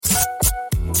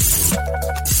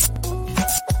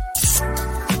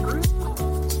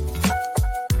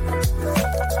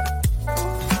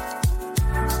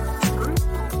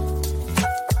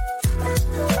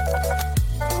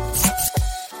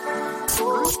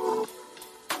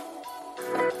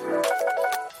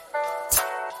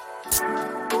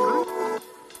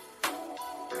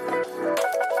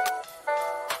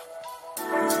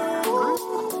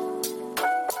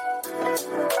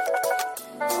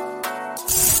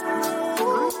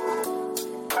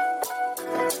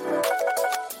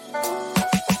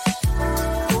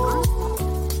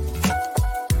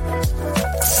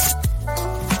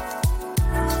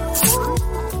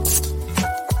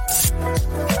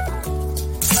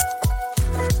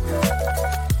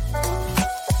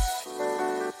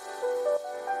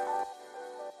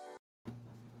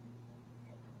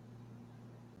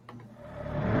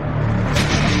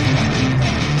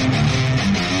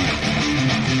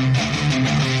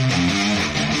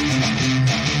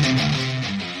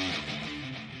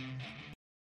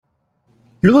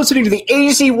You're listening to the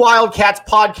AZ Wildcats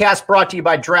Podcast, brought to you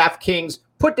by DraftKings.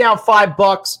 Put down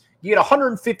 $5. You get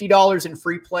 $150 in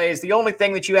free plays. The only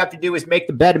thing that you have to do is make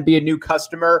the bet and be a new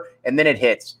customer, and then it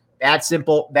hits. That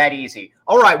simple, that easy.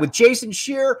 All right, with Jason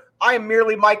Shear, I am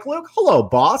merely Mike Luke. Hello,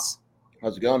 boss.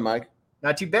 How's it going, Mike?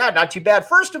 Not too bad, not too bad.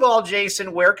 First of all,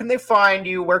 Jason, where can they find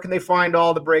you? Where can they find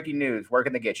all the breaking news? Where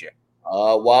can they get you?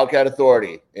 Wildcat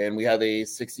Authority, and we have a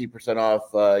 60%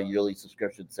 off yearly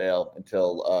subscription sale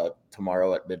until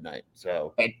tomorrow at midnight.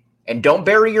 So and don't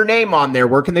bury your name on there.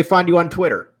 Where can they find you on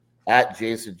Twitter? At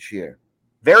Jason Shear.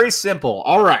 Very simple.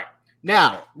 All right.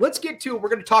 Now, let's get to it. We're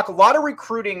going to talk a lot of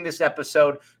recruiting this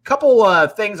episode. A couple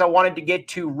things I wanted to get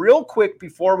to real quick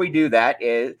before we do that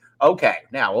is, okay,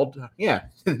 now,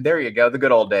 there you go, the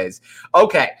good old days.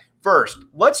 Okay, first,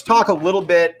 let's talk a little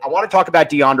bit. I want to talk about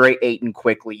DeAndre Ayton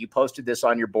quickly. You posted this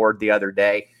on your board the other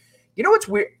day. You know what's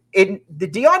weird? In the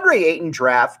DeAndre Ayton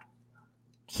draft,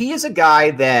 he is a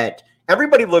guy that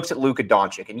everybody looks at Luka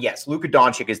Doncic. And yes, Luka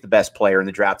Doncic is the best player in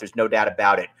the draft. There's no doubt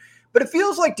about it. But it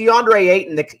feels like DeAndre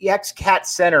Ayton, the ex-Cat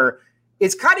center,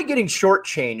 is kind of getting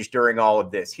shortchanged during all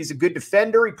of this. He's a good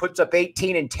defender. He puts up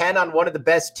 18 and 10 on one of the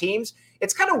best teams.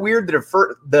 It's kind of weird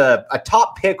that a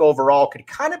top pick overall could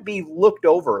kind of be looked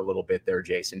over a little bit there,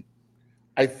 Jason.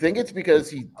 I think it's because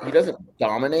he doesn't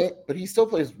dominate, but he still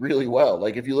plays really well.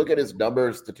 Like, if you look at his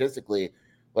numbers statistically,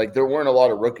 like, there weren't a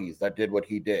lot of rookies that did what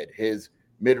he did. His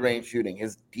mid-range shooting,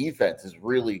 his defense is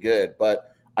really good,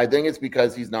 but I think it's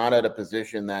because he's not at a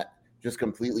position that just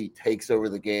completely takes over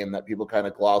the game that people kind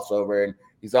of gloss over. And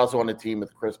he's also on a team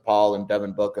with Chris Paul and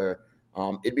Devin Booker.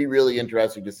 It'd be really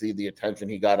interesting to see the attention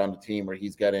he got on the team where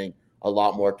he's getting a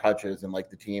lot more touches and like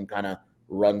the team kind of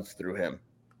runs through him.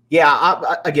 Yeah,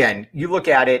 again, you look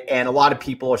at it and a lot of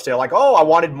people are still like, oh, I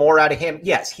wanted more out of him.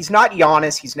 Yes, he's not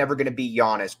Giannis. He's never going to be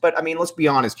Giannis. But, I mean, let's be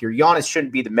honest here. Giannis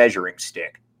shouldn't be the measuring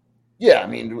stick. Yeah, I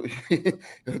mean,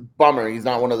 bummer. He's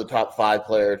not one of the top 5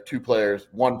 players, 2 players,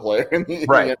 1 player in the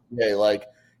NBA. Like,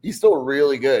 he's still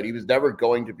really good. He was never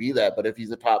going to be that. But if he's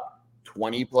a top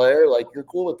 20 player, like, you're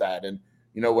cool with that. And,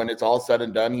 you know, when it's all said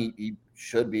and done, he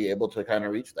should be able to kind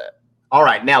of reach that. All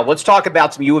right, now let's talk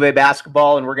about some U of A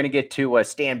basketball, and we're going to get to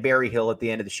Stan Berryhill at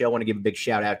the end of the show. I want to give a big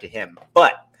shout out to him.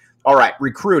 But, all right,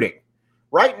 recruiting.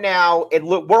 Right now,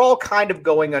 we're all kind of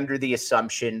going under the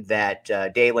assumption that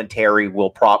Dalen Terry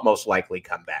will most likely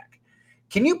come back.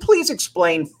 Can you please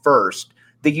explain first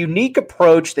the unique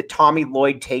approach that Tommy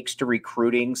Lloyd takes to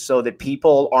recruiting so that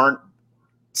people aren't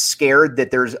scared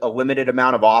that there's a limited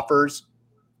amount of offers?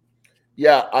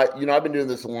 Yeah, I've been doing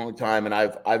this a long time, and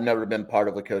I've never been part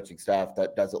of a coaching staff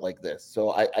that does it like this.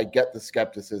 So I get the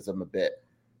skepticism a bit,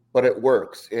 but it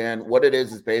works. And what it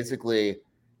is basically,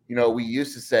 you know, we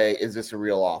used to say, is this a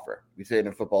real offer? We say it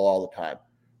in football all the time.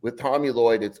 With Tommy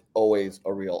Lloyd, it's always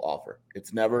a real offer.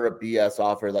 It's never a BS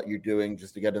offer that you're doing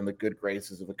just to get in the good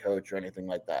graces of a coach or anything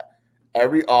like that.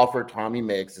 Every offer Tommy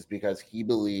makes is because he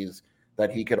believes that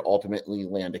he could ultimately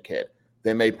land a kid.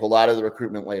 They may pull out of the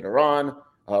recruitment later on,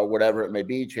 whatever it may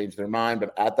be, change their mind.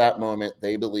 But at that moment,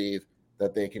 they believe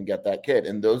that they can get that kid.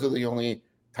 And those are the only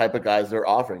type of guys they're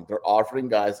offering. They're offering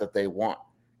guys that they want.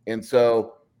 And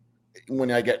so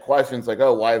when I get questions like,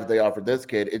 oh, why have they offered this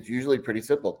kid? It's usually pretty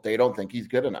simple. They don't think he's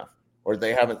good enough, or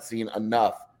they haven't seen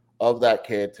enough of that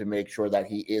kid to make sure that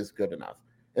he is good enough.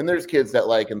 And there's kids that,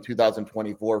 like in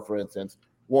 2024, for instance,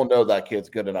 we'll know that kid's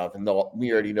good enough, and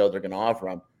we already know they're going to offer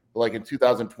him. But like in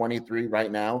 2023 right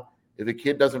now, if a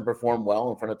kid doesn't perform well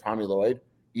in front of Tommy Lloyd,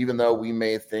 even though we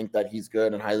may think that he's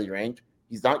good and highly ranked,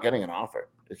 he's not getting an offer.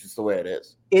 It's just the way it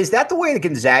is. Is that the way the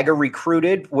Gonzaga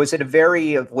recruited? Was it a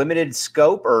very limited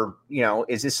scope, or, you know,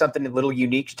 is this something a little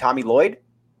unique to Tommy Lloyd?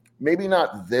 Maybe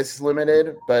not this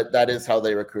limited, but that is how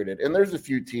they recruited. And there's a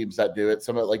few teams that do it.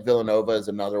 Some of like Villanova is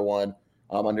another one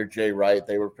under Jay Wright.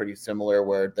 They were pretty similar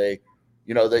where they,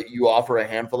 you know, that you offer a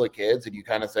handful of kids and you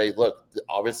kind of say, look,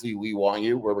 obviously we want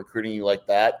you. We're recruiting you like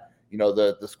that. You know,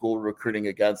 the school recruiting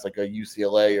against like a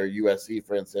UCLA or USC,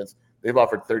 for instance, they've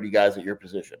offered 30 guys at your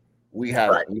position. We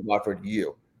haven't. Right. We've offered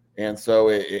you. And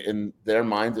so in their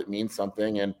minds, it means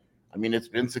something. And, I mean, it's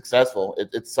been successful.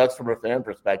 It sucks from a fan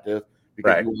perspective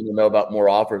because you want to know about more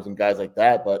offers and guys like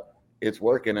that. But it's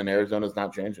working, and Arizona's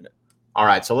not changing it. All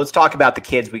right, so let's talk about the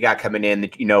kids we got coming in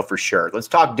that you know for sure. Let's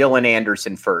talk Dylan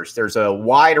Anderson first. There's a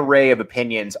wide array of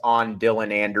opinions on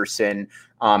Dylan Anderson.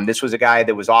 This was a guy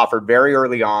that was offered very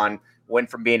early on,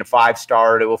 went from being a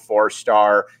 5-star to a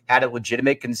 4-star, had a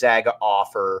legitimate Gonzaga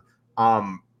offer.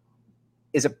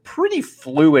 Is a pretty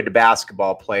fluid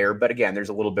basketball player, but again, there's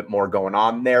a little bit more going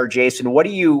on there. Jason, what do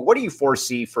you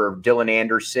foresee for Dylan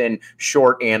Anderson,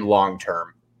 short and long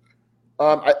term?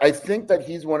 I think that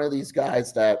he's one of these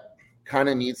guys that kind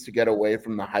of needs to get away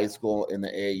from the high school and the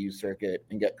AAU circuit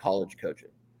and get college coaching.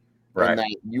 Right. And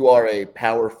that you are a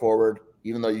power forward,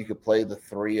 even though you could play the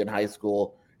 3 in high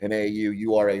school and AAU,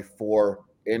 you are a 4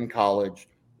 in college.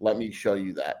 Let me show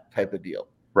you that type of deal.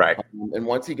 Right. And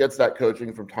once he gets that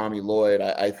coaching from Tommy Lloyd,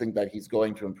 I think that he's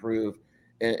going to improve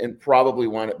and probably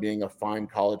wind up being a fine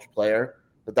college player.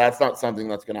 But that's not something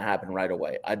that's going to happen right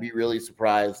away. I'd be really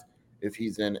surprised if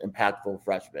he's an impactful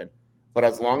freshman. But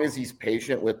as long as he's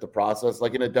patient with the process,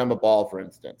 like in Adema Ball, for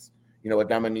instance,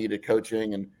 Adema needed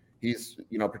coaching and he's,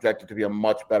 projected to be a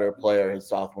much better player his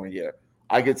sophomore year.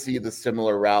 I could see the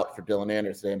similar route for Dylan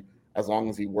Anderson as long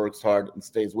as he works hard and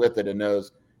stays with it and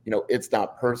knows, it's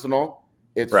not personal.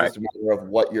 It's just a matter of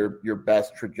what your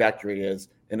best trajectory is.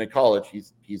 And in college,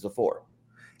 he's a 4.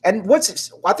 And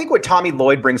I think what Tommy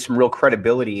Lloyd brings some real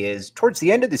credibility is towards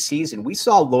the end of the season, we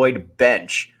saw Lloyd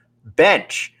bench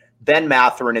Ben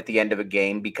Mathurin at the end of a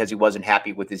game because he wasn't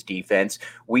happy with his defense.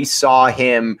 We saw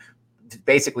him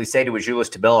basically say to Azuolas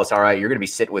Tubelis, all right, you're going to be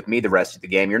sitting with me the rest of the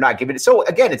game. You're not giving it. So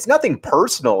again, it's nothing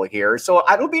personal here. So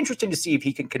it'll be interesting to see if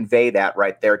he can convey that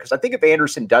right there. Because I think if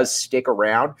Anderson does stick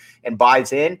around and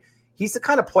buys in, he's the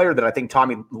kind of player that I think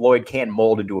Tommy Lloyd can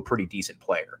mold into a pretty decent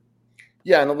player.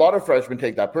 Yeah, and a lot of freshmen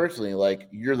take that personally, like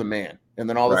you're the man. And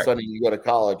then all of a sudden you go to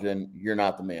college and you're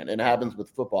not the man. And it happens with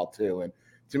football too. And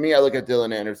to me, I look at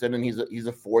Dylan Anderson and he's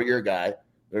a 4-year guy.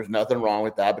 There's nothing wrong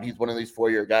with that, but he's one of these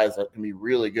 4-year guys that can be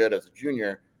really good as a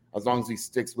junior as long as he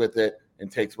sticks with it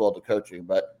and takes well to coaching.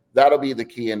 But that'll be the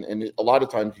key. And a lot of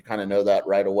times you kind of know that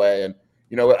right away. And,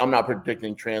 I'm not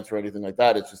predicting transfer or anything like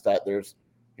that. It's just that there's,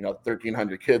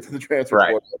 1,300 kids in the transfer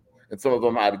portal, and some of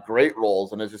them had great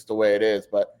roles, and it's just the way it is.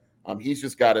 But he's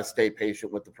just got to stay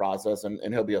patient with the process, and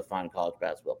he'll be a fine college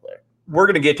basketball player. We're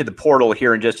going to get to the portal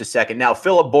here in just a second. Now,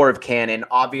 Philip Borov-Cannon,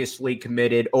 obviously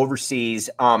committed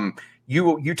overseas.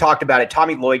 You talked about it.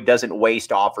 Tommy Lloyd doesn't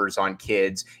waste offers on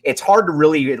kids. It's hard to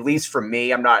really, at least for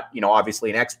me, I'm not, obviously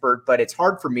an expert, but it's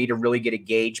hard for me to really get a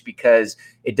gauge because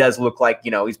it does look like,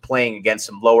 he's playing against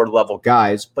some lower level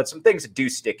guys, but some things that do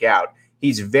stick out.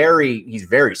 He's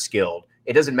very skilled.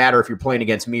 It doesn't matter if you're playing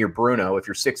against me or Bruno. If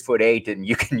you're 6'8" and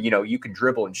you can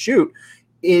dribble and shoot,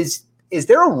 is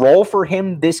there a role for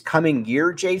him this coming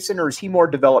year, Jason, or is he more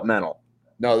developmental?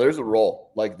 No, there's a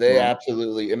role. Like they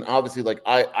absolutely, and obviously, like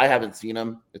I haven't seen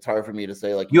him. It's hard for me to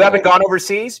say. Like you haven't gone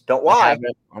overseas. Don't lie.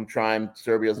 I'm trying.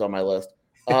 Serbia's on my list.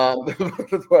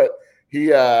 But he,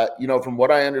 from what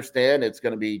I understand, it's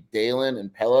going to be Dalen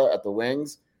and Pella at the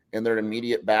wings, and their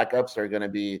immediate backups are going to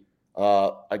be.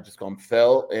 I just call them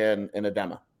Phil and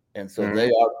Adema. And so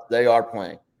they are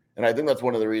playing. And I think that's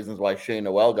one of the reasons why Shane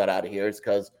Noel got out of here is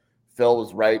because Phil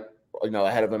was right,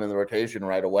 ahead of him in the rotation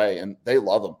right away. And they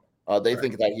love him. They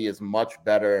think that he is much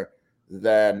better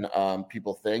than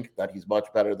people think, that he's much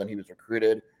better than he was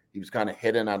recruited. He was kind of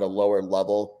hidden at a lower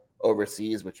level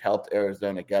overseas, which helped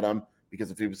Arizona get him,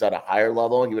 because if he was at a higher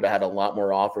level, he would have had a lot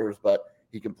more offers. But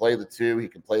he can play the 2, he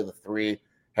can play the 3.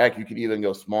 Heck, you could even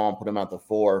go small and put him at the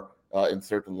 4 in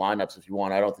certain lineups if you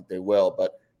want. I don't think they will,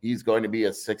 but he's going to be a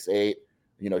 6'8",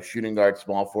 shooting guard,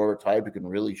 small forward type who can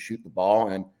really shoot the ball,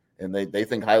 and they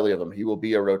think highly of him. He will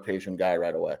be a rotation guy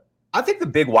right away. I think the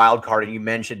big wild card, and you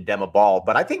mentioned Adema Ball,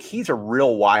 but I think he's a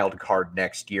real wild card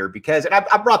next year because, and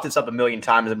I've brought this up a million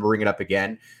times and bring it up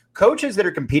again, coaches that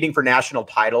are competing for national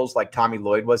titles like Tommy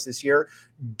Lloyd was this year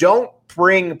don't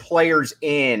bring players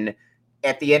in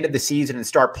at the end of the season and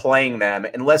start playing them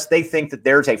unless they think that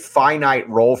there's a finite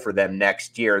role for them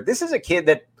next year. This is a kid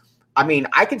that,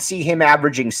 I could see him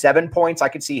averaging 7 points. I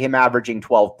could see him averaging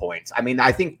 12 points.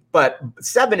 But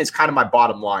 7 is kind of my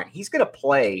bottom line. He's going to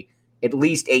play at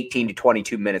least 18 to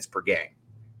 22 minutes per game.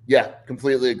 Yeah,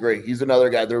 completely agree. He's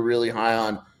another guy they're really high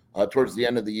on. Towards the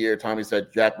end of the year, Tommy said,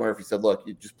 Jack Murphy said, look,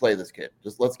 you just play this kid.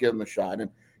 Just let's give him a shot.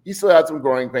 And he still had some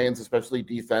growing pains, especially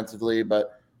defensively,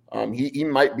 but he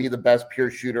might be the best pure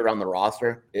shooter on the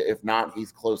roster. If not,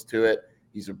 he's close to it.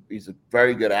 He's a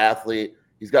very good athlete.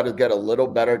 He's got to get a little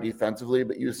better defensively,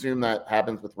 but you assume that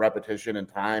happens with repetition and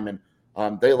time.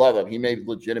 And they love him. He may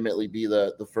legitimately be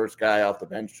the first guy off the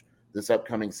bench this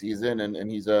upcoming season, and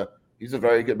he's a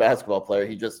very good basketball player.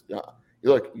 He just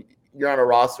look, you're on a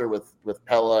roster with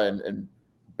Pella and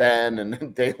Ben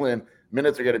and Dalen.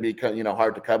 Minutes are going to be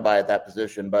hard to come by at that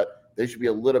position, but they should be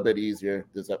a little bit easier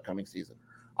this upcoming season.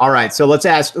 All right, so let's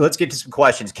get to some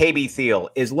questions. KB Thiel,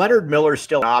 is Leonard Miller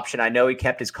still an option? I know he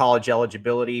kept his college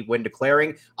eligibility when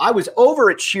declaring. I was over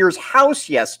at Shear's house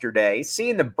yesterday,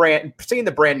 seeing the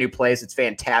brand new place. It's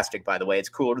fantastic, by the way. It's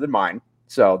cooler than mine.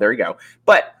 So there you go.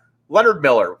 But Leonard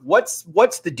Miller, what's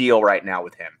the deal right now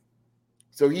with him?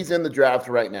 So he's in the draft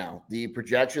right now. The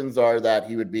projections are that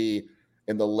he would be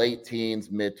in the late teens,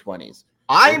 mid-20s.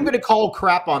 I am going to call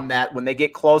crap on that when they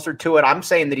get closer to it. I'm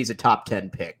saying that he's a top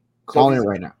 10 pick. Calling it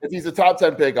right now. If he's a top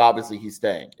 10 pick, obviously he's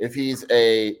staying. If he's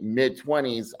a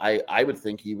mid-20s, I would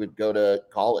think he would go to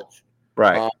college.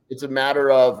 Right. It's a matter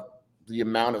of the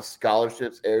amount of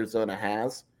scholarships Arizona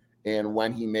has and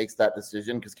when he makes that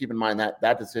decision, because keep in mind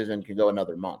that decision can go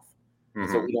another month.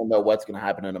 Mm-hmm. So we don't know what's going to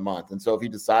happen in a month. And so if he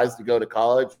decides to go to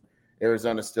college,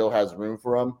 Arizona still has room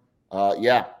for him.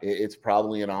 It's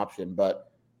probably an option.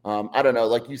 But I don't know.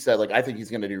 Like you said, I think he's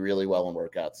going to do really well in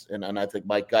workouts. And I think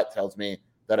my gut tells me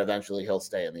that eventually he'll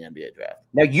stay in the NBA draft.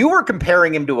 Now, you were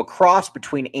comparing him to a cross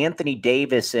between Anthony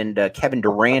Davis and Kevin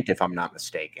Durant, if I'm not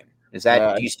mistaken. Is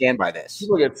that do you stand by this?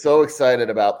 People get so excited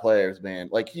about players, man.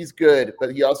 He's good,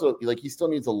 but he also he still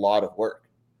needs a lot of work.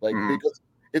 Because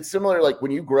it's similar,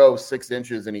 when you grow 6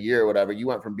 inches in a year or whatever, you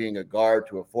went from being a guard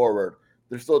to a forward.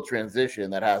 There's still a transition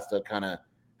that has to kind of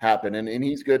happen. And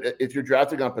he's good. If you're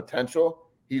drafting on potential,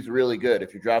 he's really good.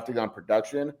 If you're drafting on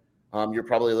production, you're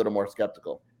probably a little more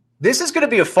skeptical. This is going to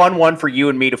be a fun one for you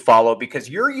and me to follow because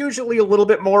you're usually a little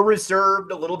bit more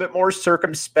reserved, a little bit more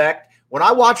circumspect. When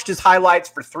I watched his highlights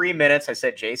for 3 minutes, I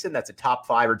said, Jason, that's a top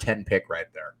 5 or 10 pick right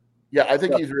there. Yeah, I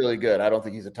think he's really good. I don't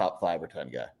think he's a top 5 or 10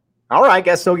 guy. All right, I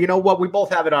guess so. You know what? We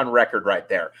both have it on record right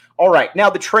there. All right, now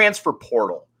the transfer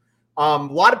portal. A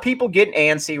lot of people getting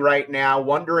antsy right now,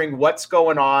 wondering what's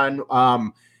going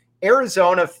on.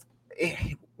 Arizona,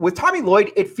 with Tommy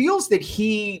Lloyd, it feels that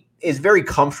he is very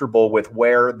comfortable with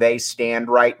where they stand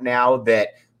right now, that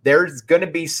there's going to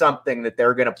be something that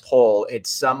they're going to pull at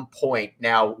some point.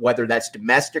 Now, whether that's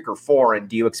domestic or foreign,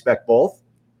 do you expect both?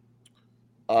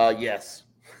 Yes.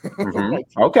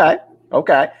 Mm-hmm. Okay.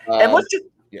 And let's just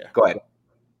go ahead.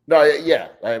 No, yeah,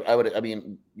 I would. I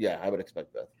mean, yeah, I would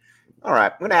expect that. All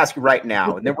right, I'm going to ask you right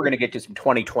now, and then we're going to get to some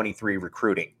 2023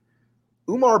 recruiting.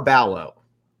 Oumar Ballo,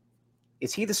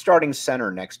 is he the starting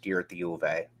center next year at the U of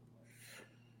A?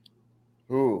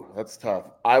 Ooh, that's tough.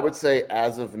 I would say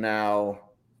as of now,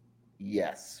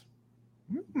 yes.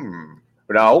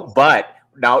 No,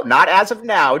 not as of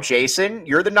now, Jason.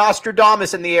 You're the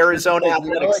Nostradamus in the Arizona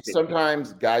athletics team.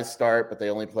 Sometimes guys start, but they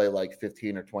only play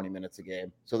 15 or 20 minutes a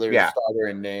game. So there's a starter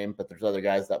in name, but there's other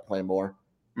guys that play more.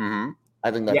 Mm-hmm. I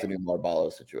think that's a new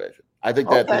Ballo situation. I think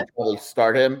that they'll probably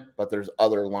start him, but there's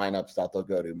other lineups that they'll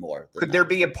go to more. Could there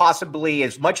be possibly,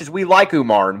 as much as we like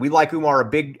Oumar, and we like Oumar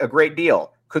a great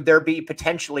deal, could there be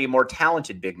potentially a more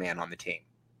talented big man on the team?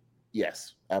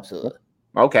 Yes, absolutely.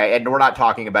 Okay, and we're not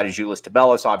talking about Azuolas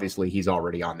Tubelis. Obviously, he's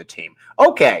already on the team.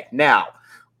 Okay, now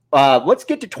let's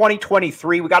get to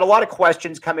 2023. We got a lot of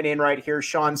questions coming in right here.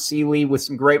 Sean Seeley with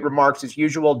some great remarks as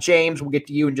usual. James, we'll get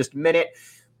to you in just a minute.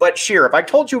 But Sheer, have I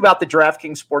told you about the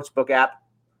DraftKings Sportsbook app?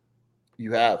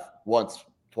 You have once,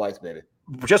 twice, maybe.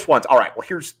 Just once. All right. Well,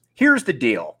 here's the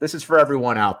deal. This is for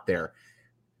everyone out there.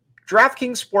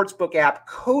 DraftKings Sportsbook app,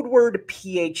 code word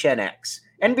PHNX.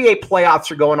 NBA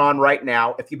playoffs are going on right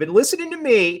now. If you've been listening to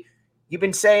me, you've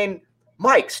been saying,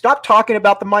 Mike, stop talking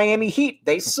about the Miami Heat.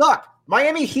 They suck.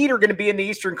 Miami Heat are going to be in the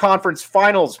Eastern Conference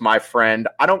Finals, my friend.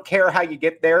 I don't care how you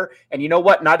get there. And you know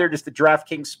what? Neither does the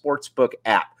DraftKings Sportsbook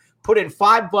app. Put in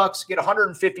 $5, get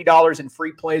 $150 in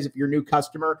free plays if you're a new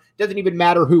customer. Doesn't even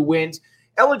matter who wins.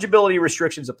 Eligibility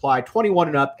restrictions apply. 21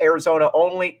 and up. Arizona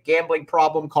only. Gambling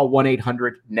problem? Call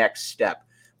 1-800-NEXT-STEP.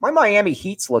 My Miami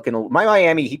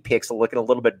Heat picks are looking a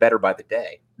little bit better by the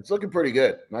day. It's looking pretty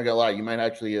good. Not gonna lie, you might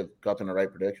actually have gotten the right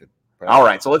prediction. Probably. All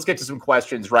right, so let's get to some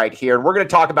questions right here. We're going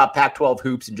to talk about Pac-12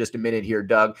 hoops in just a minute here,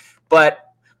 Doug. But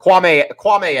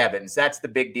Kwame Evans, that's the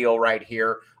big deal right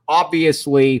here.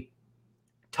 Obviously,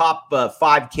 top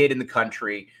 5 kid in the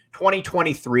country,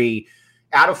 2023,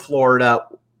 out of Florida.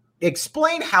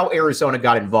 Explain how Arizona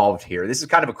got involved here. This is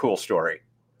kind of a cool story.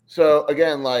 So,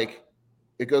 again,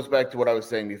 it goes back to what I was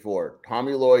saying before.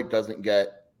 Tommy Lloyd doesn't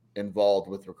get involved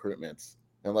with recruitments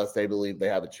unless they believe they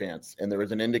have a chance. And there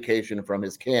was an indication from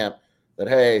his camp that,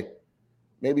 hey,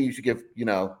 maybe you should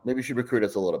maybe you should recruit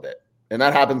us a little bit. And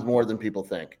that happens more than people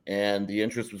think. And the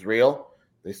interest was real.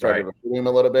 They started recruiting him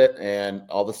a little bit, and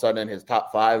all of a sudden his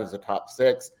top 5 is a top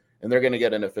 6, and they're going to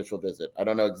get an official visit. I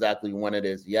don't know exactly when it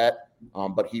is yet,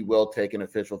 but he will take an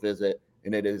official visit,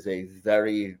 and it is a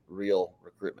very real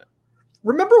recruitment.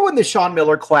 Remember when the Sean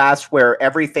Miller class where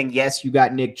everything, yes, you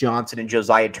got Nick Johnson and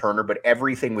Josiah Turner, but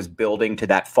everything was building to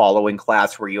that following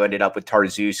class where you ended up with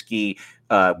Tarzewski,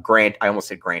 Grant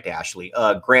Ashley,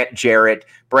 Grant Jarrett,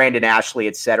 Brandon Ashley,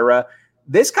 etc.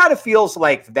 This kind of feels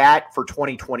like that for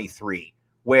 2023.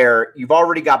 Where you've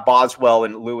already got Boswell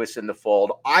and Lewis in the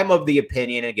fold. I'm of the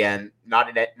opinion, again, not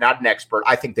an expert.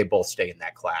 I think they both stay in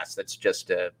that class. That's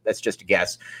just a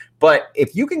guess. But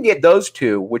if you can get those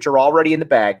two, which are already in the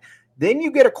bag, Then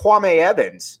you get a Kwame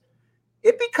Evans.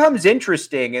 It becomes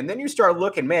interesting, and then you start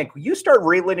looking, man, you start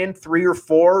reeling in 3 or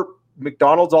 4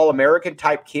 McDonald's All-American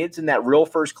type kids in that real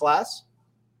first class?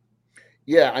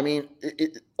 Yeah, I mean,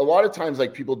 a lot of times,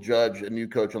 like, people judge a new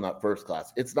coach on that first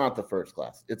class. It's not the first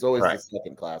class. It's always the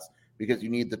second class, because you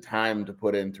need the time to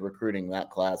put into recruiting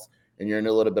that class, and you're in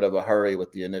a little bit of a hurry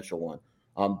with the initial one.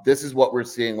 This is what we're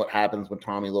seeing, what happens when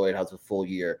Tommy Lloyd has a full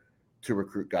year to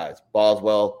recruit guys.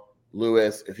 Boswell,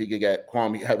 Lewis, if he could get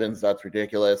Kwame Evans, that's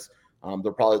ridiculous.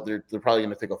 They're probably going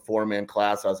to take a 4-man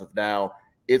class as of now.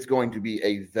 It's going to be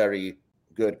a very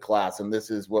good class, and this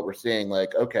is what we're seeing.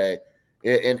 Like, okay,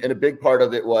 and a big part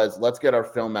of it was, let's get our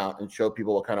film out and show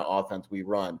people what kind of offense we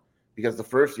run, because the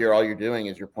first year all you're doing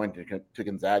is you're pointing to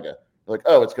Gonzaga. They're like,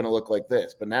 oh, it's going to look like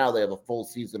this, but now they have a full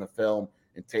season of film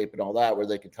and tape and all that, where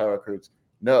they can tell recruits,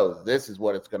 no, this is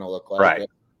what it's going to look like. Right.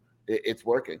 It's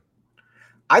working.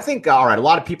 I think, all right, a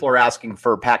lot of people are asking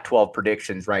for Pac-12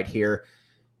 predictions right here.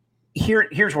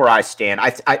 Here's where I stand.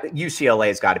 UCLA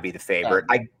has got to be the favorite.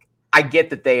 I get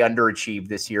that they underachieved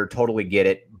this year, totally get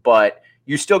it, but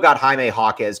you still got Jaime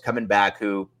Jaquez coming back,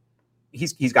 who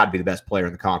he's got to be the best player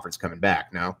in the conference coming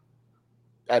back, no?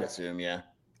 I'd assume, yeah.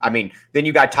 I mean, then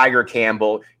you got Tiger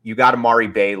Campbell, you got Amari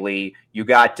Bailey, you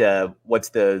got you've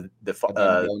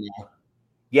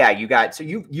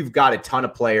got a ton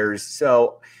of players.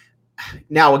 So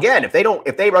now again, if they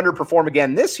underperform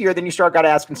again this year, then you start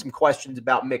asking some questions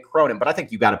about Mick Cronin. But I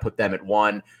think you got to put them at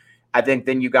 1. I think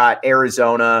then you got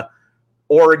Arizona.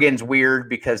 Oregon's weird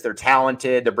because they're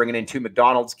talented. They're bringing in 2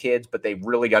 McDonald's kids, but they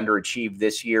really underachieved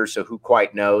this year. So who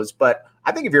quite knows? But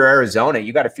I think if you're Arizona,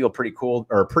 you got to feel pretty cool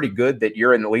or pretty good that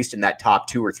you're at least in that top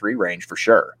 2 or 3 range for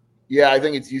sure. Yeah, I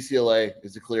think it's UCLA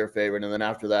is a clear favorite. And then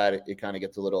after that, it kind of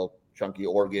gets a little chunky.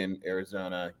 Oregon,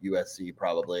 Arizona, USC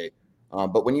probably.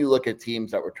 But when you look at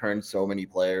teams that return so many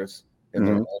players and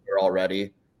they're older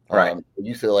already,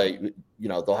 UCLA,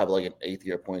 they'll have like an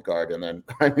 8th-year point guard, and then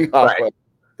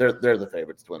they're the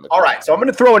favorites to win the All right, so I'm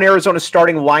going to throw an Arizona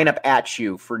starting lineup at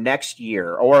you for next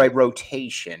year, or a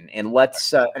rotation, and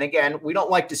let's and again, we don't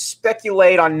like to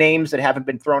speculate on names that haven't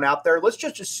been thrown out there. Let's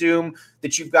just assume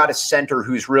that you've got a center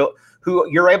who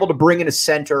you're able to bring in a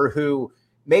center who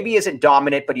maybe isn't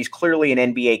dominant, but he's clearly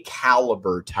an NBA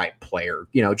caliber type player,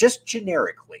 just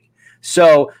generically.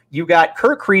 So you got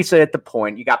Kirk Kriisa at the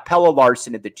point, you got Pelle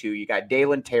Larsson at the 2, you got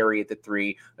Dalen Terry at the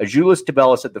 3, Azuolas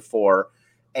Tubelis at the 4,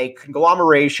 a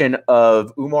conglomeration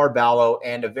of Umar Ballo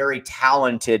and a very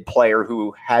talented player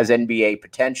who has NBA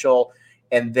potential.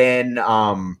 And then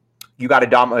you got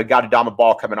Adama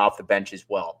Ball coming off the bench as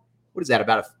well. What is that,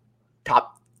 about a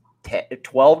top 10,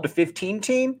 12 to 15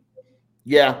 team?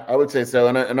 Yeah, I would say so.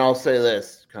 And I'll say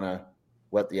this, kind of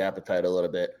whet the appetite a little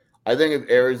bit. I think if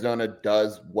Arizona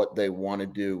does what they want to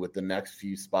do with the next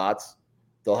few spots,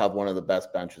 they'll have one of the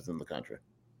best benches in the country.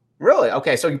 Really?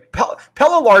 Okay, so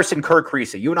Pelle Larsson, Kirk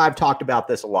Kriisa, you and I have talked about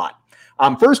this a lot.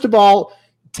 First of all,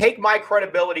 take my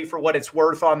credibility for what it's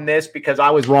worth on this, because I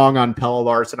was wrong on Pelle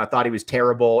Larsson. I thought he was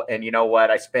terrible, and you know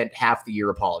what? I spent half the year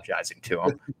apologizing to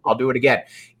him. I'll do it again.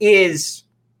 Is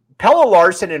Pelle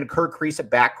Larsson and Kirk Kriisa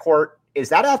backcourt, is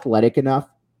that athletic enough?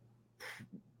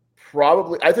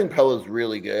 Probably. I think Pelle's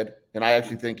really good, and I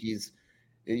actually think he's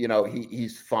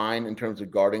fine in terms of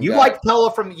guarding. You liked Pelle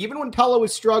from even when Pelle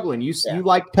was struggling. You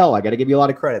liked Pelle. I got to give you a lot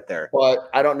of credit there. But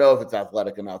I don't know if it's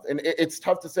athletic enough, and it's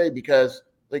tough to say because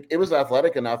it was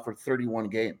athletic enough for 31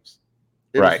 games.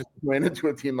 It was just ran into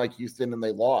a team like Houston and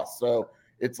they lost. So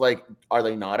it's like, are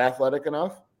they not athletic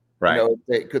enough? Right.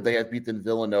 Could they have beaten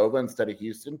Villanova instead of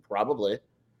Houston? Probably.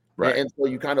 Right. And so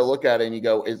you kind of look at it and you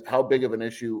go, how big of an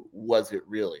issue was it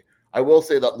really? I will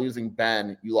say that losing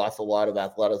Ben, you lost a lot of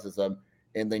athleticism,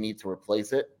 and they need to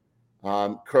replace it.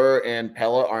 Kerr and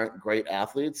Pelle aren't great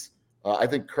athletes. I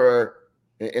think Kerr,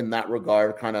 in that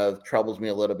regard, kind of troubles me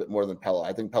a little bit more than Pelle.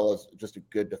 I think Pelle is just a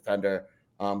good defender.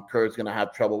 Kerr's going to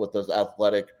have trouble with those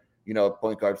athletic,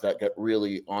 point guards that get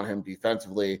really on him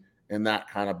defensively, and that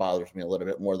kind of bothers me a little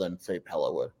bit more than, say,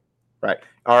 Pelle would. Right.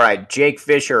 All right, Jake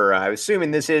Fisher. I'm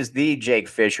assuming this is the Jake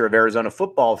Fisher of Arizona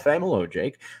football fame. Hello,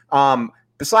 Jake.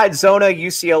 Besides Zona,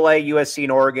 UCLA, USC,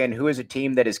 and Oregon, who is a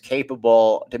team that is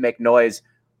capable to make noise?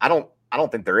 I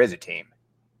don't think there is a team.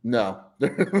 No.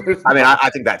 I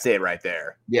think that's it right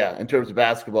there. Yeah, in terms of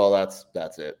basketball,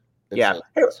 that's it. Hey,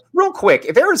 real quick,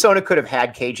 if Arizona could have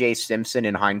had KJ Simpson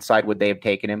in hindsight, would they have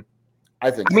taken him? I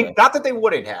think. Not that they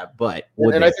wouldn't have, but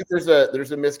I think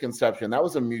there's a misconception. That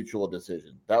was a mutual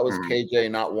decision. That was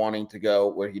KJ not wanting to go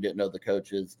where he didn't know the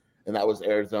coaches, and that was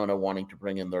Arizona wanting to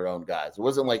bring in their own guys. It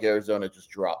wasn't like Arizona just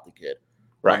dropped the kid.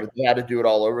 Right. If they had to do it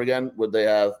all over again, would they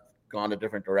have gone a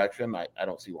different direction? I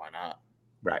don't see why not.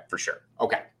 Right, for sure.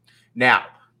 Okay. Now,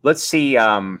 let's see.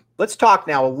 Let's talk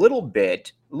now a little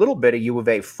bit of U of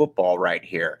A football right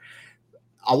here.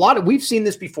 We've seen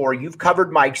this before. You've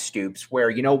covered Mike Stoops, where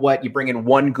you know what, you bring in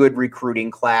one good recruiting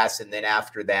class, and then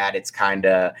after that, it's kind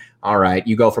of all right.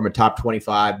 You go from a top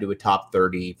 25 to a top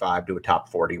 35 to a top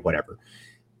 40, whatever.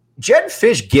 Jedd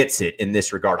Fisch gets it in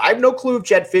this regard. I have no clue if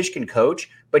Jedd Fisch can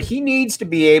coach, but he needs to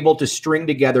be able to string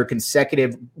together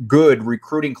consecutive good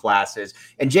recruiting classes.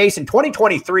 And Jason,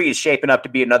 2023 is shaping up to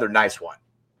be another nice one.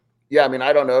 Yeah, I mean,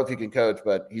 I don't know if he can coach,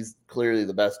 but he's clearly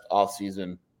the best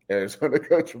offseason Arizona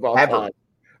coach of all time.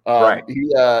 Right.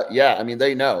 I mean,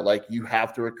 they know, like, you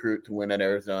have to recruit to win in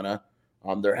Arizona.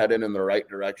 They're headed in the right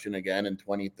direction again in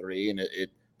 23, and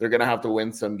they're going to have to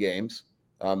win some games.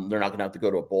 They're not going to have to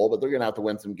go to a bowl, but they're going to have to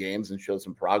win some games and show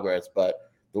some progress. But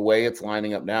the way it's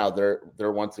lining up now, they're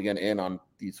once again in on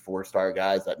these 4-star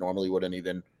guys that normally wouldn't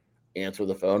even answer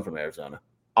the phone from Arizona.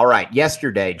 All right.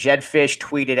 Yesterday, Jedd Fisch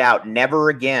tweeted out never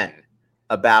again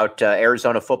about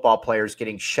Arizona football players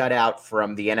getting shut out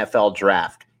from the NFL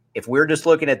draft. If we're just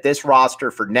looking at this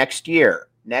roster for next year's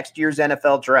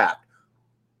NFL draft,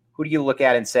 who do you look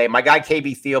at and say, my guy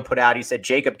KB Thiel put out, he said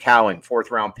Jacob Cowing,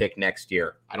 4th-round pick next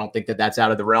year. I don't think that that's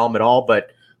out of the realm at all, but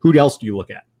who else do you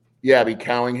look at? Yeah, I mean,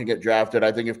 Cowing can get drafted.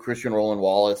 I think if Christian Roland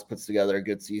Wallace puts together a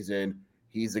good season,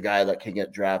 he's a guy that can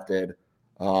get drafted.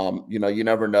 You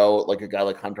never know, like a guy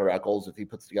like Hunter Echols, if he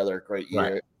puts together a great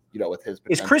year, right, with his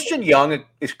potential. Is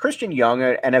Christian Young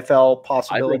an NFL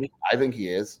possibility? I think he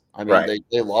is. I mean, right,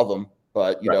 they love him,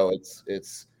 but I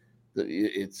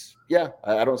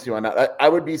don't see why not. I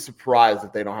would be surprised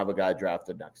if they don't have a guy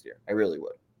drafted next year. I really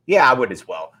would. Yeah, I would as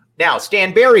well. Now,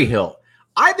 Stan Berryhill.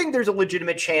 I think there's a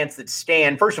legitimate chance that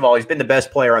Stan, first of all, he's been the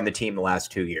best player on the team the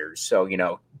last 2 years. So,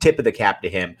 tip of the cap to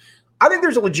him. I think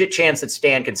there's a legit chance that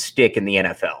Stan can stick in the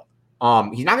NFL.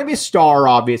 He's not going to be a star,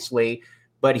 obviously,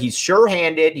 but he's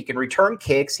sure-handed. He can return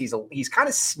kicks. He's kind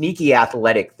of sneaky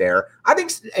athletic there. I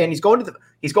think, and he's going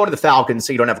to the Falcons,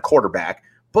 so you don't have a quarterback.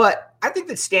 But I think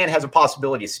that Stan has a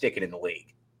possibility of sticking in the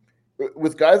league.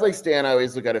 With guys like Stan, I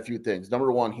always look at a few things.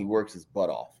 Number one, he works his butt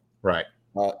off. Right.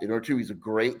 Number two, he's a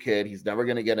great kid. He's never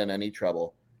going to get in any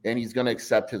trouble, and he's going to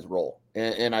accept his role.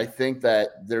 And I think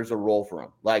that there's a role for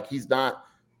him. Like, he's not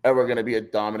ever going to be a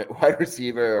dominant wide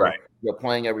receiver or right,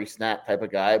 playing every snap type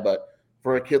of guy. But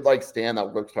for a kid like Stan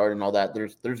that works hard and all that,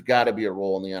 there's got to be a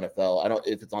role in the NFL.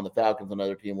 If it's on the Falcons,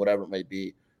 another team, whatever it may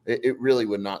be. It really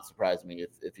would not surprise me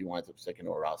if he winds up sticking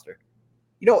to a roster.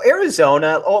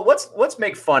 Arizona. Oh, let's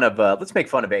make fun of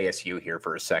ASU here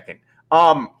for a second.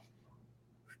 All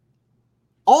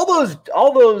those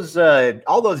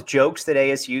jokes that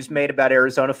ASU's made about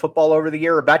Arizona football over the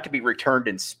year are about to be returned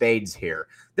in spades here.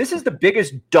 This is the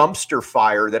biggest dumpster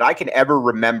fire that I can ever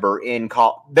remember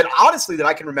that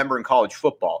I can remember in college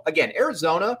football. Again,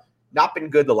 Arizona not been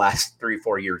good the last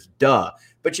 3-4 years, duh.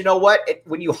 But you know what?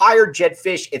 When you hired Jedd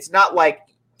Fisch, it's not like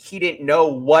he didn't know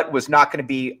what was not going to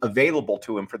be available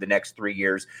to him for the next 3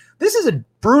 years. This is a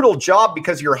brutal job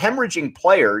because you're hemorrhaging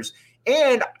players,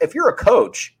 and if you're a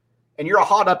coach and you're a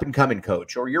hot up-and-coming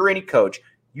coach or you're any coach,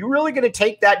 you really going to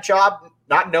take that job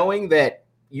not knowing that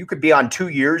you could be on 2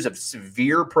 years of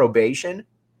severe probation?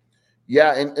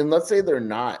 Yeah, and let's say they're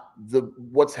not.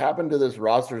 What's happened to this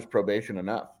roster is probation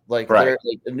enough. Like, right,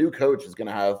 a new coach is going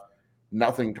to have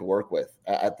nothing to work with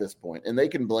at this point. And they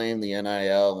can blame the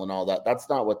NIL and all that. That's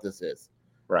not what this is.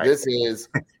 Right. This is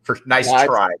for nice guys,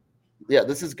 try. Yeah,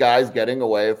 this is guys getting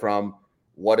away from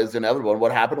what is inevitable. And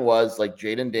what happened was, like,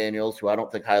 Jaden Daniels, who I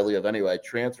don't think highly of anyway,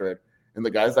 transferred. And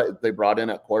the guys that they brought in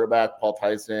at quarterback, Paul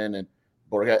Tyson and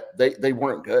Borget, they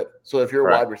weren't good. So if you're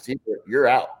a wide receiver, you're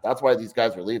out. That's why these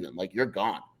guys are leaving. Like, you're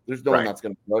gone. There's no one that's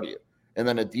going to throw to you. And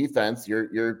then a defense,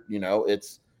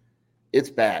 it's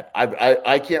bad.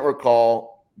 I can't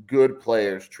recall good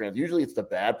players transfer. Usually it's the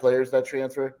bad players that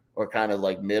transfer or kind of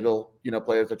like middle,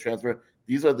 players that transfer.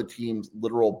 These are the team's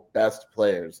literal best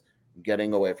players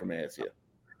getting away from ASU.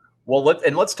 Well,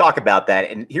 let's talk about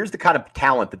that. And here's the kind of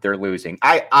talent that they're losing.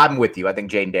 I'm with you. I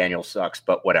think Jaden Daniels sucks,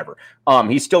 but whatever.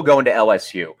 He's still going to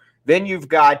LSU. Then you've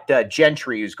got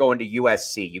Gentry, who's going to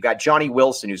USC. You got Johnny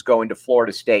Wilson, who's going to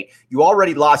Florida State. You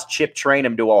already lost Chip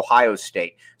Trainum to Ohio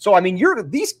State. So, I mean,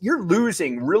 you're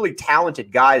losing really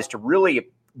talented guys to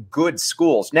really good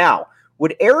schools. Now,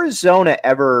 would Arizona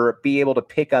ever be able to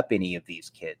pick up any of these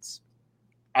kids?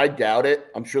 I doubt it.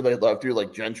 I'm sure they'd love to.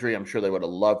 Like Gentry, I'm sure they would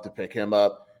have loved to pick him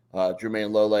up.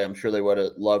 Jermaine Lole, I'm sure they would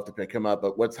have loved to pick him up.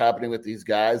 But what's happening with these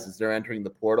guys is they're entering the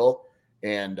portal,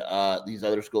 and these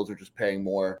other schools are just paying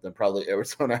more than probably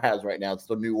Arizona has right now. It's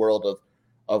the new world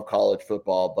of college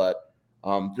football. But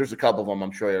there's a couple of them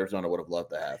I'm sure Arizona would have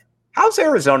loved to have. How's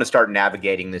Arizona start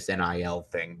navigating this NIL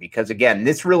thing? Because, again,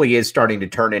 this really is starting to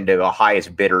turn into a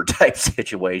highest bidder type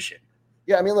situation.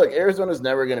 Yeah, I mean, look, Arizona's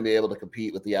never going to be able to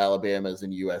compete with the Alabamas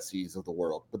and USCs of the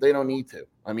world, but they don't need to.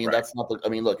 I mean, that's not – I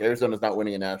mean, look, Arizona's not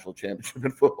winning a national championship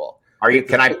in football. Are you?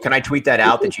 Can I tweet that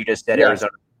out that you just said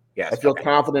Arizona? Yes. I feel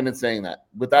confident in saying that.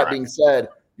 With that being said,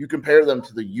 you compare them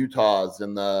to the Utahs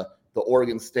and the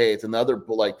Oregon States and the other,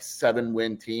 like,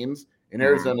 7-win teams, and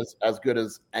Arizona's as good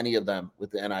as any of them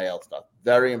with the NIL stuff.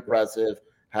 Very impressive.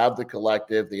 Have the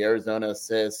collective, the Arizona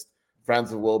Assist,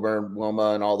 Friends of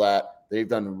Wilma, and all that. They've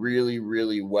done really,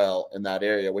 really well in that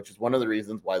area, which is one of the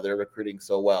reasons why they're recruiting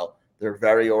so well. They're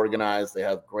very organized. They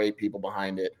have great people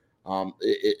behind it.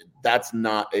 That's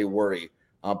not a worry.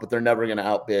 But they're never going to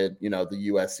outbid, the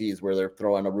USCs where they're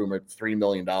throwing a rumored $3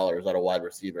 million at a wide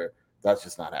receiver. That's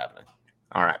just not happening.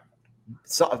 All right.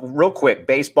 So, real quick,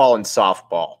 baseball and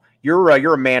softball. You're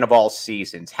a man of all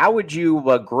seasons. How would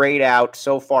you grade out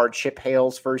so far Chip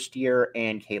Hale's first year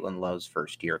and Caitlin Lowe's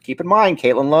first year? Keep in mind,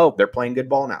 Caitlin Lowe, they're playing good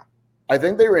ball now. I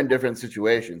think they were in different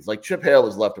situations. Like Chip Hale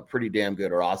has left a pretty damn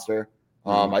good roster.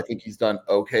 I think he's done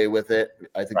okay with it.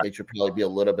 I think they should probably be a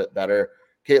little bit better.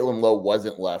 Caitlin Lowe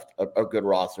wasn't left a good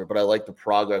roster, but I like the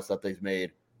progress that they've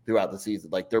made throughout the season.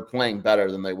 Like they're playing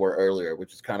better than they were earlier,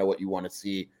 which is kind of what you want to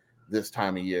see this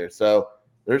time of year. So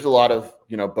there's a lot of,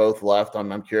 both left.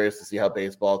 I'm curious to see how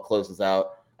baseball closes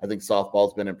out. I think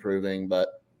softball's been improving,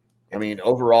 but I mean,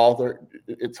 overall,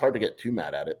 it's hard to get too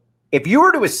mad at it. If you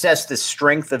were to assess the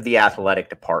strength of the athletic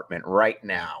department right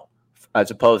now,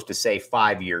 as opposed to, say,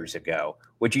 5 years ago,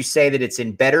 would you say that it's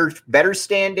in better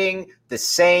standing, the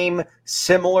same,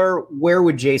 similar? Where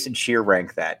would Jason Scheer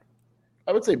rank that?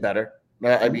 I would say better.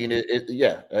 I mean,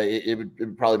 it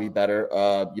would probably be better.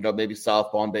 Maybe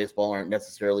softball and baseball aren't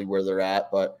necessarily where they're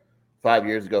at, but 5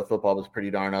 years ago, football was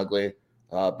pretty darn ugly.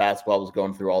 Basketball was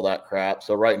going through all that crap.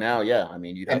 So right now, yeah, I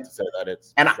mean, you'd have to say that it's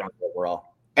strong overall.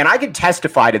 And I can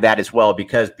testify to that as well,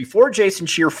 because before Jason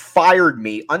Scheer fired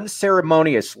me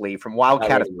unceremoniously from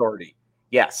Wildcat Authority,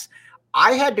 yes,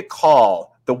 I had to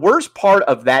call. The worst part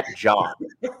of that job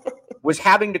was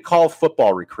having to call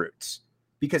football recruits,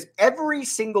 because every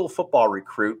single football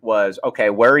recruit was, okay,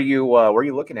 where are you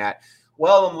looking at?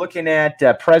 Well, I'm looking at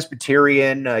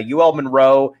Presbyterian, UL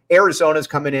Monroe. Arizona's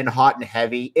coming in hot and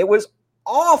heavy. It was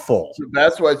awful. The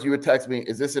best was you would text me,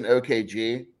 is this an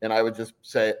OKG? And I would just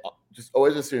say, just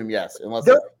always assume yes, unless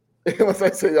I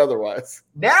say otherwise.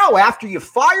 Now, after you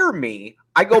fire me,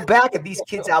 I go back and these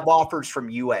kids have offers from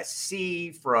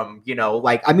USC, from,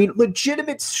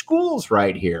 legitimate schools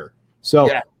right here. So,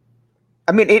 yeah.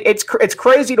 I mean, it's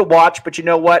crazy to watch, but you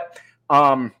know what?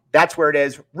 That's where it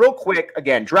is. Real quick,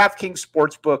 again, DraftKings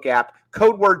Sportsbook app,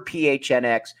 code word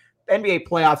PHNX. NBA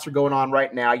playoffs are going on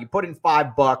right now. You put in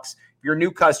 $5. If you're a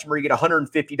new customer, you get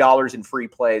 $150 in free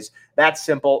plays. That's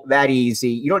simple, that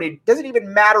easy. It doesn't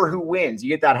even matter who wins. You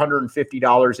get that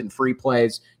 $150 in free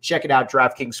plays. Check it out,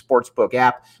 DraftKings Sportsbook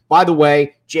app. By the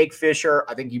way, Jake Fisher,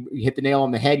 I think you hit the nail on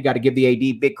the head. You got to give the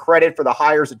AD big credit for the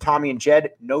hires of Tommy and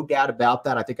Jed. No doubt about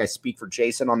that. I think I speak for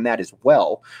Jason on that as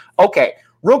well. Okay,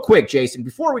 real quick, Jason,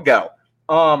 before we go,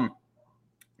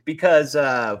 because,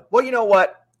 you know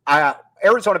what?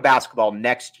 Arizona basketball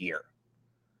next year.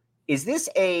 Is this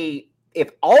if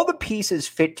all the pieces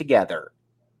fit together,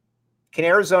 can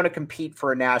Arizona compete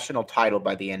for a national title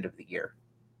by the end of the year?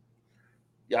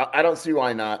 Yeah, I don't see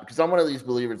why not, because I'm one of these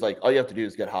believers, like, all you have to do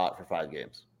is get hot for 5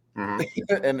 games.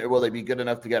 Mm-hmm. And will they be good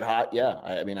enough to get hot? Yeah.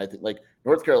 I mean, I think, like,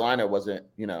 North Carolina wasn't,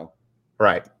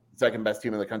 right, second best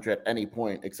team in the country at any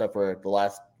point except for the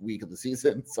last week of the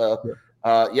season. So,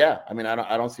 yeah, I mean,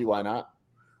 I don't see why not.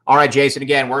 All right, Jason,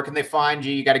 again, where can they find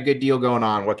you? You got a good deal going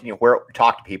on. Where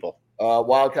talk to people?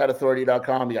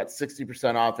 WildcatAuthority.com. You got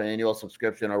 60% off an annual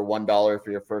subscription, or $1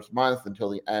 for your first month until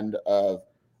the end of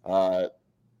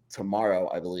tomorrow,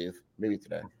 I believe. Maybe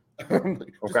today.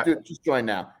 Just join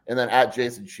now. And then at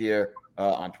Jason Scheer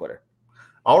on Twitter.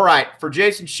 All right. For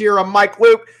Jason Scheer, I'm Mike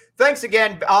Luke. Thanks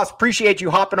again. I appreciate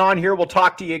you hopping on here. We'll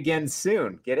talk to you again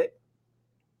soon. Get it?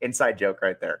 Inside joke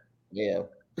right there. Yeah.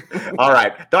 All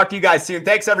right. Talk to you guys soon.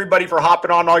 Thanks, everybody, for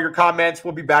hopping on. All your comments.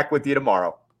 We'll be back with you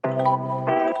tomorrow.